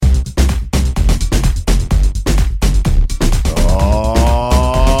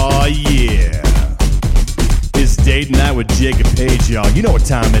with Jake and Paige, y'all. You know what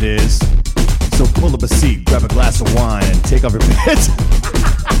time it is. So pull up a seat, grab a glass of wine, and take off your pants.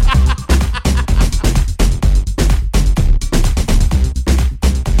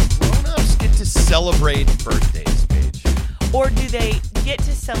 Grown-ups get to celebrate birthdays, Paige. Or do they get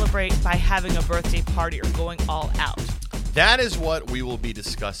to celebrate by having a birthday party or going all out? That is what we will be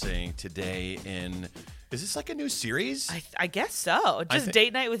discussing today in... Is this like a new series? I guess so. Just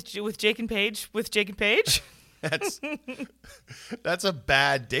date night with Jake and Paige. With Jake and Paige. That's a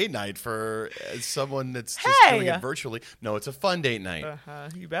bad date night for someone that's just doing it virtually. No, it's a fun date night.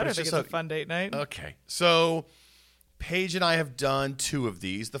 You better think it's a fun date night. Okay, so Paige and I have done 2 of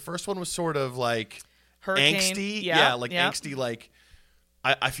these. The first one was sort of like Hurricane. angsty. Yeah, angsty. Like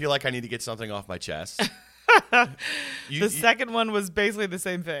I feel like I need to get something off my chest. The second one was basically the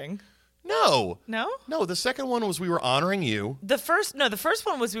same thing. No. No? The second one was we were honoring you. The first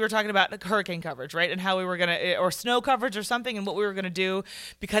one was we were talking about hurricane coverage, right? And how we were going to, or snow coverage or something, and what we were going to do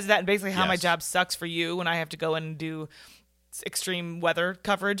because of that, and basically how my job sucks for you when I have to go in and do extreme weather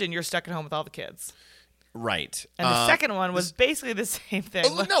coverage and you're stuck at home with all the kids. Right. And the second one was basically the same thing.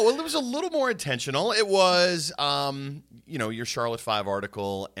 No, it was a little more intentional. It was, your Charlotte 5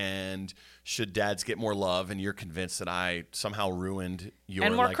 article and should dads get more love, and you're convinced that I somehow ruined your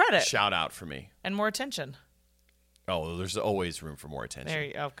and more credit. Shout out for me. And more attention. Oh, there's always room for more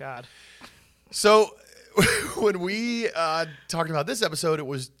attention. Oh, God. So when we talked about this episode, it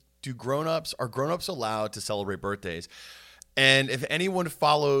was, are grown-ups allowed to celebrate birthdays? And if anyone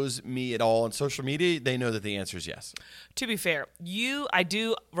follows me at all on social media, they know that the answer is yes. To be fair, I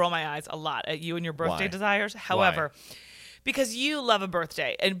do roll my eyes a lot at you and your birthday desires. However, because you love a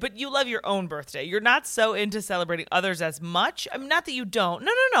birthday, but you love your own birthday. You're not so into celebrating others as much. I mean, not that you don't.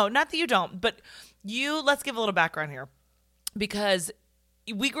 No, not that you don't. But let's give a little background here. Because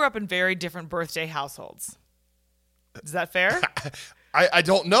we grew up in very different birthday households. Is that fair? I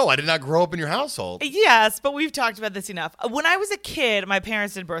don't know. I did not grow up in your household. Yes, but we've talked about this enough. When I was a kid, my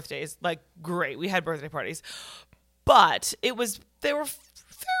parents did birthdays. Like, great. We had birthday parties. But they were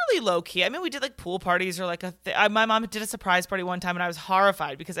fairly low key. I mean, we did like pool parties or like my mom did a surprise party one time and I was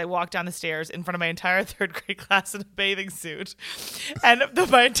horrified because I walked down the stairs in front of my entire 3rd grade class in a bathing suit. And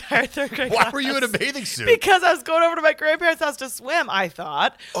my entire 3rd grade class. Why were you in a bathing suit? Because I was going over to my grandparents' house to swim, I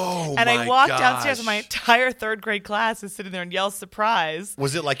thought. Oh, and I walked downstairs and my entire 3rd grade class is sitting there and yells surprise.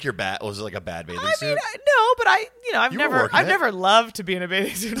 Was it like was it like a bad bathing suit? No, but I've never loved to be in a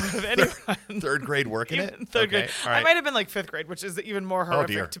bathing suit with anyone. 3rd grade working it? 3rd grade. Right. I might have been like 5th grade, which is even more horrific. Oh,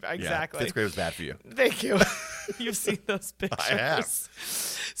 dear. Exactly. Yeah, 5th grade was bad for you. Thank you. You've seen those pictures. I have.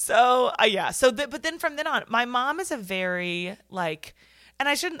 So, but then from then on, my mom is a very like, and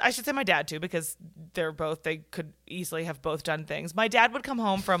I should say my dad too, because they could easily have both done things. My dad would come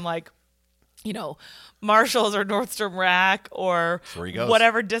home from like, Marshalls or Nordstrom Rack or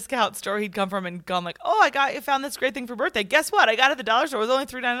whatever discount store he'd come from and gone like, oh, I found this great thing for birthday. Guess what? I got it at the dollar store. It was only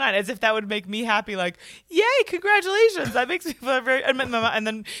 $3.99. As if that would make me happy. Like, yay, congratulations. That makes me feel very. And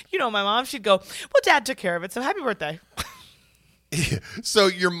then my mom, she'd go, well, Dad took care of it, so happy birthday. So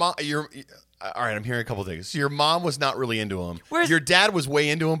your mom, all right, I'm hearing a couple things. So your mom was not really into him. Your dad was way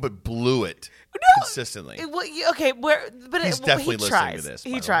into him, but blew it consistently. Okay, he's definitely listening to this.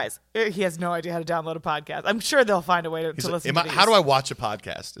 He tries. He has no idea how to download a podcast. I'm sure they'll find a way to listen to these. How do I watch a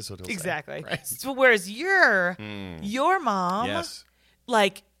podcast? Is what he'll exactly. say. Right? So whereas your mom,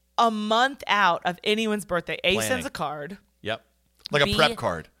 like a month out of anyone's birthday, sends a card. Yep. Like a prep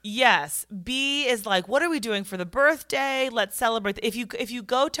card. Yes. B is like, what are we doing for the birthday? Let's celebrate. If you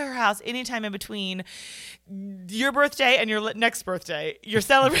go to her house anytime in between your birthday and your next birthday, you're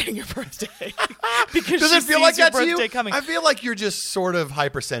celebrating your birthday. Because does it feel like that to you? Coming. I feel like you're just sort of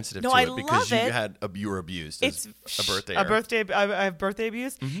hypersensitive to it because you were abused as a birthday. I have birthday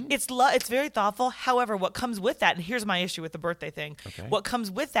abuse. Mm-hmm. It's very thoughtful. However, what comes with that, and here's my issue with the birthday thing. Okay. What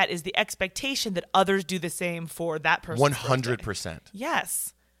comes with that is the expectation that others do the same for that person's 100%. Birthday.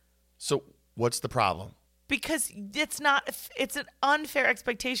 Yes. So what's the problem? Because it's an unfair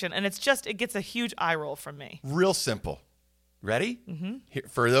expectation, and it gets a huge eye roll from me. Real simple. Ready? Mm-hmm.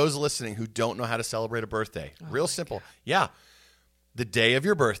 For those listening who don't know how to celebrate a birthday, real simple. God. Yeah. The day of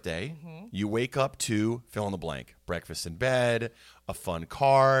your birthday, you wake up to fill in the blank. Breakfast in bed, a fun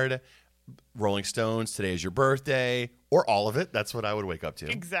card, Rolling Stones, today is your birthday, or all of it. That's what I would wake up to.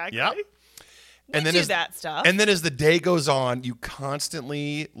 Exactly. Yep. And then that stuff. And then as the day goes on, you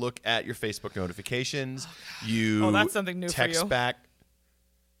constantly look at your Facebook notifications. That's something new text for you. Back.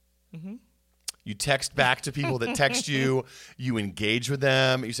 Mm-hmm. You text back to people that text you. You engage with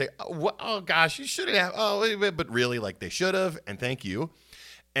them. You say, oh gosh, you shouldn't have. Oh, but really, like they should have. And thank you.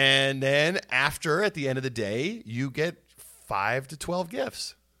 And then at the end of the day, you get 5 to 12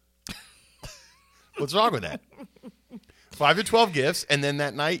 gifts. What's wrong with that? 5 to 12 gifts, and then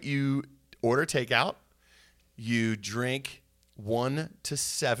that night you order takeout. You drink 1 to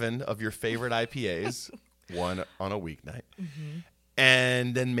 7 of your favorite IPAs, one on a weeknight,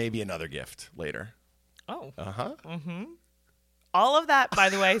 and then maybe another gift later. Oh. Uh-huh. All of that, by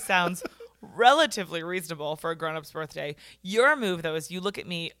the way, sounds relatively reasonable for a grown-up's birthday. Your move, though, is you look at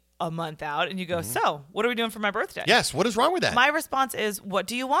me a month out and you go, so what are we doing for my birthday? Yes, what is wrong with that? My response is, what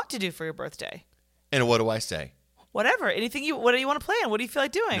do you want to do for your birthday? And what do I say? Whatever. What do you want to plan? What do you feel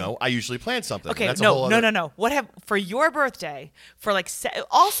like doing? No, I usually plan something. Okay, That's no. What have for your birthday? For like,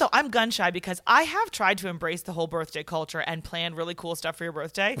 also, I'm gun shy because I have tried to embrace the whole birthday culture and plan really cool stuff for your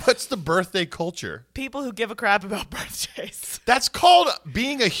birthday. What's the birthday culture? People who give a crap about birthdays. That's called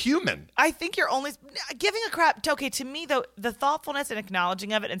being a human. I think you're only giving a crap. Okay, to me though, the thoughtfulness and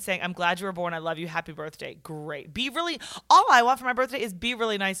acknowledging of it and saying, "I'm glad you were born. I love you. Happy birthday." Great. Be really. All I want for my birthday is be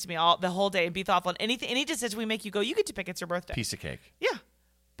really nice to me the whole day and be thoughtful. And any decision we make, you go, you get to pick. It's your birthday. Piece of cake. Yeah.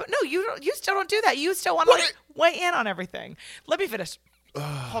 But no, you still don't do that. You still want to weigh in on everything. Let me finish.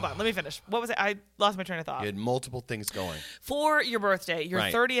 Hold on. Let me finish. What was it? I lost my train of thought. You had multiple things going. For your birthday, your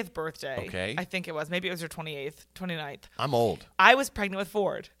Right. 30th birthday. Okay. I think it was. Maybe it was your 29th. I'm old. I was pregnant with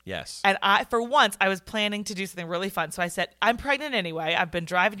Ford. Yes. And for once, I was planning to do something really fun. So I said, I'm pregnant anyway. I've been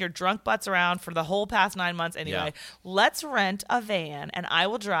driving your drunk butts around for the whole past 9 months anyway. Yeah. Let's rent a van and I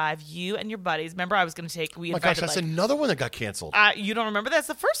will drive you and your buddies. Remember, I was going to take, we Oh my gosh, invited that's another one that got canceled. you don't remember? That's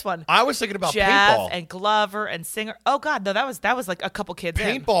the first one. I was thinking about Jeff paintball. and Glover and Singer. Oh God, no, that was like a couple kids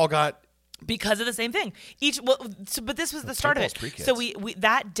in. Paintball got Because of the same thing. But this was the start of paintball's it. pre-kids. So we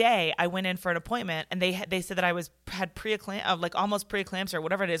that day I went in for an appointment and they said that I had like almost preeclampsia or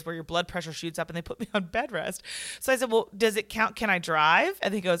whatever it is where your blood pressure shoots up and they put me on bed rest. So I said, well, does it count? Can I drive?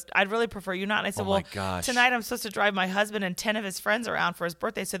 And he goes, I'd really prefer you not. And I said, Oh my well, gosh. tonight I'm supposed to drive my husband and 10 of his friends around for his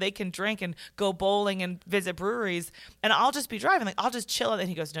birthday so they can drink and go bowling and visit breweries and I'll just be driving. Like I'll just chill. And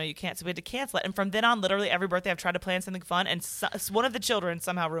he goes, no, you can't. So we had to cancel it. And from then on, literally every birthday I've tried to plan something fun and one of the children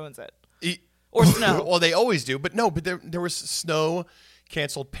somehow ruins it. Or snow. Well, they always do, but there was snow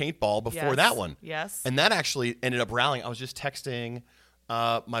canceled paintball before Yes. that one. Yes. And that actually ended up rallying. I was just texting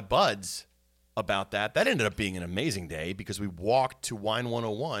my buds about that. That ended up being an amazing day because we walked to Wine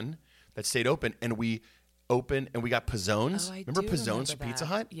 101 that stayed open and we got Pizzones. Oh, I Remember do Pizzones remember from Pizza that.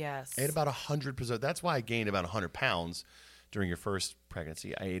 Hut? Yes. I ate about 100 Pizzones. That's why I gained about 100 pounds during your first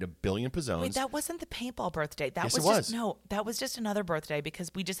pregnancy. I ate 1 billion Pizzones. Wait, that wasn't the paintball birthday. That Yes, was it just was. no, that was just another birthday because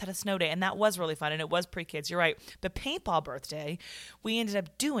we just had a snow day and that was really fun and it was pre-kids. You're right. The paintball birthday we ended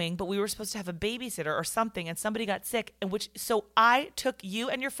up doing, but we were supposed to have a babysitter or something and somebody got sick so I took you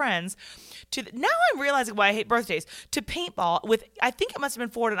and your friends now I'm realizing why I hate birthdays, to paintball with, I think it must have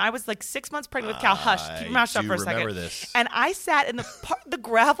been Ford and I was like 6 months pregnant with Cal. Hush, keep your mouth shut do for a second. remember this. And I sat in the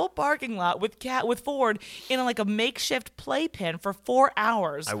gravel parking lot with Ford in like a makeshift playpen for 4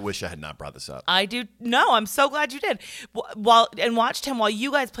 hours. I wish I had not brought this up. I do. No, I'm so glad you did. And watched him while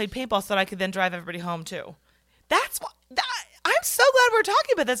you guys played paintball so that I could then drive everybody home too. I'm so glad we're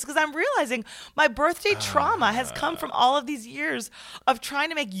talking about this because I'm realizing my birthday trauma has come from all of these years of trying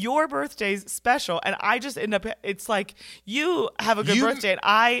to make your birthdays special. And I just end up, it's like you have a good birthday and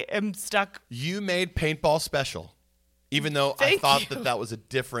I am stuck. You made paintball special, even though I Thank thought you. that was a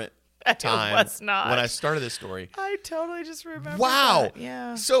different It time was not. when I started this story. I totally just remember. Wow. that.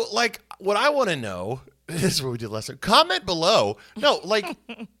 Yeah. So, like, what I want to know, this is what we did last time. Comment below. No, like,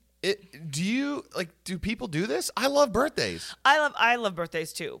 do people do this? I love birthdays. I love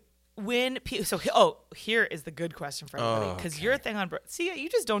birthdays too. Here is the good question for everybody because your thing on see, you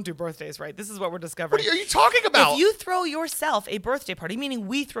just don't do birthdays right. This is what we're discovering. What are you talking about? If you throw yourself a birthday party, meaning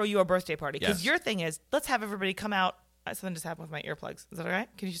we throw you a birthday party, because Yes. your thing is let's have everybody come out. Something just happened with my earplugs. Is that all right?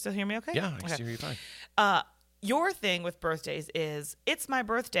 Can you still hear me? Okay. Yeah, I Okay. can hear you fine. Your thing with birthdays is it's my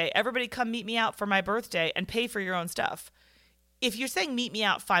birthday. Everybody come meet me out for my birthday and pay for your own stuff. If you're saying meet me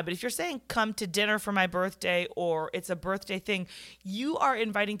out, fine. But if you're saying come to dinner for my birthday or it's a birthday thing, you are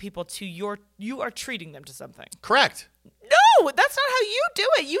inviting people to you are treating them to something. Correct. No, that's not how you do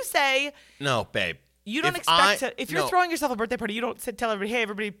it. You say No, babe. you don't if you're throwing yourself a birthday party, you don't tell everybody, hey,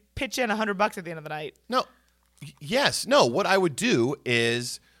 everybody pitch in $100 at the end of the night. No. Yes. No, what I would do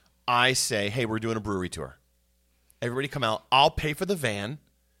is I say, hey, we're doing a brewery tour. Everybody come out. I'll pay for the van.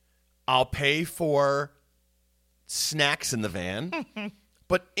 I'll pay for snacks in the van.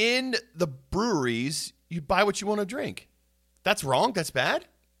 But in the breweries, you buy what you want to drink. That's wrong? That's bad?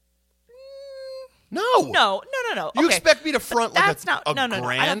 No. No. You Okay. expect me to front But like that's not a no.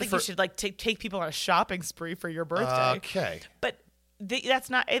 grand I don't think for... you should like take people on a shopping spree for your birthday. Okay. But that's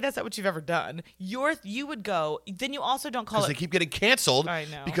not what you've ever done. You would go. Then you also don't call Because it. they keep getting canceled I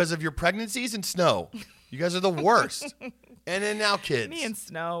know. because of your pregnancies and snow. You guys are the worst. And then now kids. Me and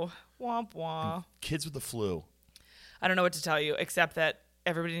Snow. Womp womp. Kids with the flu. I don't know what to tell you except that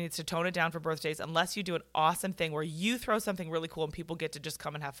everybody needs to tone it down for birthdays unless you do an awesome thing where you throw something really cool and people get to just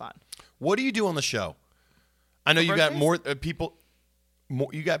come and have fun. What do you do on the show? I know For you got birthdays? more people.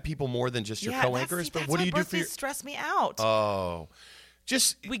 You got people more than just your co-anchors, but what do you do for your? Stress me out. Oh,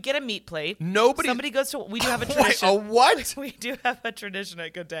 just we get a meat plate. Nobody- Somebody goes to. We do have a Wait, tradition. a what? We do have a tradition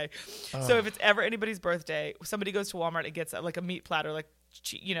at Good Day. So if it's ever anybody's birthday, somebody goes to Walmart and gets like a meat platter, like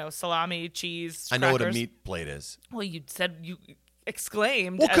salami, cheese. I know what a crackers. meat plate is. Well, you said you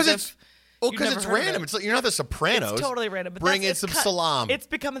exclaimed. Well, because as if you'd never heard of random. it. It's like you're not the Sopranos. It's totally random. But Bring in it's some salami. It's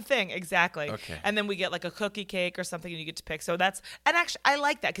become a thing, exactly. Okay. And then we get like a cookie cake or something, and you get to pick. So and actually, I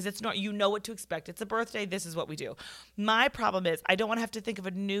like that because it's not, you know what to expect. It's a birthday. This is what we do. My problem is I don't want to have to think of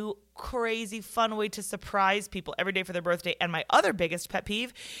a new, crazy, fun way to surprise people every day for their birthday. And my other biggest pet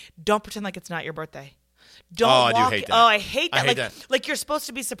peeve: don't pretend like it's not your birthday. Don't I do walk. hate that. Oh, I hate that. I hate that. Like you're supposed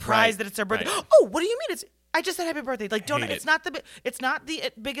to be surprised Right, that it's their birthday. right. Oh, what do you mean? I just said happy birthday. Like, don't. Hate It's it. not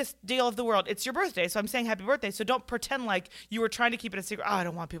the biggest deal of the world. It's your birthday, so I'm saying happy birthday. So don't pretend like you were trying to keep it a secret. Oh, I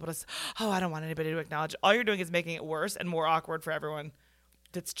don't want people to. I don't want anybody to acknowledge. All you're doing is making it worse and more awkward for everyone.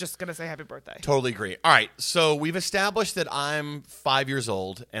 That's just gonna say happy birthday. Totally agree. All right, so we've established that I'm 5 years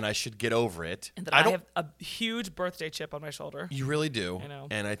old and I should get over it. And that I have a huge birthday chip on my shoulder. You really do. I know.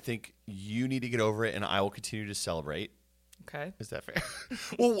 And I think you need to get over it, and I will continue to celebrate. Okay. Is that fair?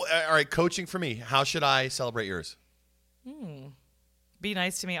 Well, all right. Coaching for me. How should I celebrate yours? Be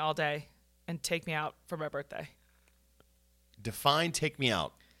nice to me all day and take me out for my birthday. Define take me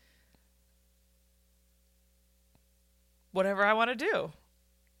out. Whatever I want to do.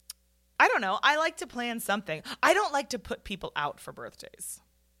 I don't know. I like to plan something. I don't like to put people out for birthdays.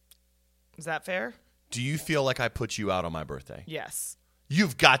 Is that fair? Do you feel like I put you out on my birthday? Yes.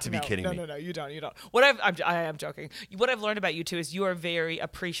 You've got to be kidding me. No, you don't. I am joking. What I've learned about you too is you are very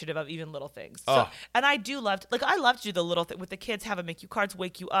appreciative of even little things. So, and I do love, I love to do the little thing with the kids, have them make you cards,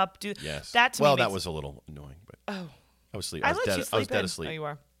 wake you up, do Yes. that to me. Well, that was a little annoying, but I was sleeping. I was let dead. you I was sleep dead in. asleep. Oh, you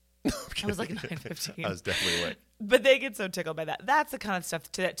are. I was like 9:15. I was definitely awake. But they get so tickled by that. That's the kind of stuff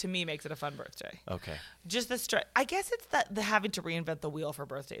that to me makes it a fun birthday. Okay. Just the stress. I guess it's the having to reinvent the wheel for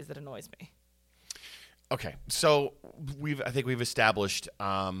birthdays that annoys me. Okay. So I think we've established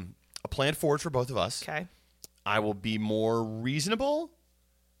a plan forward for both of us. Okay. I will be more reasonable,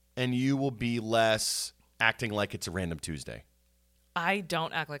 and you will be less acting like it's a random Tuesday. I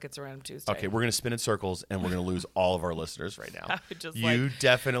don't act like it's a random Tuesday. Okay, we're going to spin in circles, and we're going to lose all of our listeners right now. I would just you like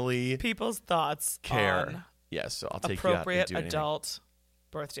definitely people's thoughts care. on Yes, so I'll take you out and appropriate do anything. adult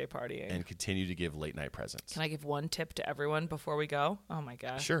birthday partying. And continue to give late night presents. Can I give one tip to everyone before we go? Oh my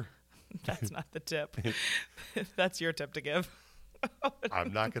gosh. Sure. That's not the tip. That's your tip to give.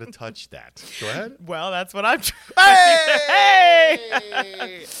 I'm not going to touch that. Go ahead. Well, that's what I'm trying.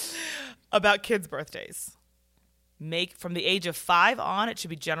 Hey! About kids' birthdays. From the age of 5 on, it should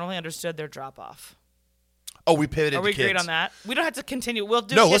be generally understood their drop off. Oh, we pivoted Are we to kids. agreed on that? We don't have to continue. We'll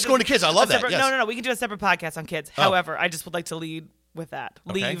do. No, kids let's go into kids. I love that, separate- yes. No. We can do a separate podcast on kids. Oh. However, I just would like to lead with that.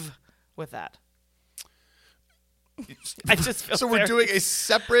 Okay. Leave with that. I just feel So we're very- doing a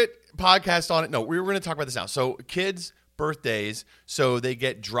separate podcast on it. No, we're going to talk about this now. So kids' birthdays, so they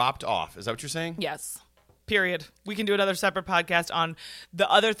get dropped off. Is that what you're saying? Yes. Period. We can do another separate podcast on the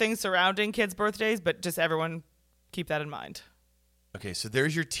other things surrounding kids' birthdays, but just everyone keep that in mind. Okay, so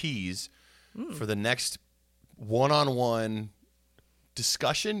there's your tease for the next one-on-one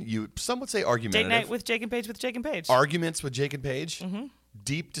discussion. Some would say Date argumentative. night with Jake and Paige with Jake and Paige. Arguments with Jake and Paige.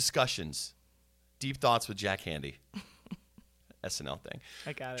 Deep discussions. Deep thoughts with Jack Handy. SNL thing.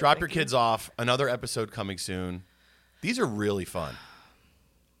 I got it. Drop your Thank you. kids off. Another episode coming soon. These are really fun.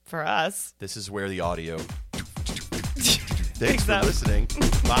 For us. This is where the audio. Thanks Thanks, for Zap. listening.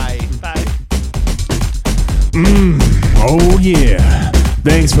 Bye. Bye. Oh yeah.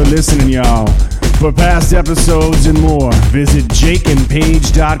 Thanks for listening, y'all. For past episodes and more, visit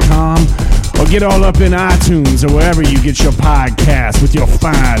jakeandpage.com or get all up in iTunes or wherever you get your podcast with your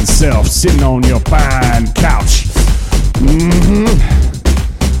fine self sitting on your fine couch.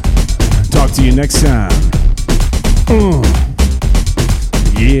 Talk to you next time.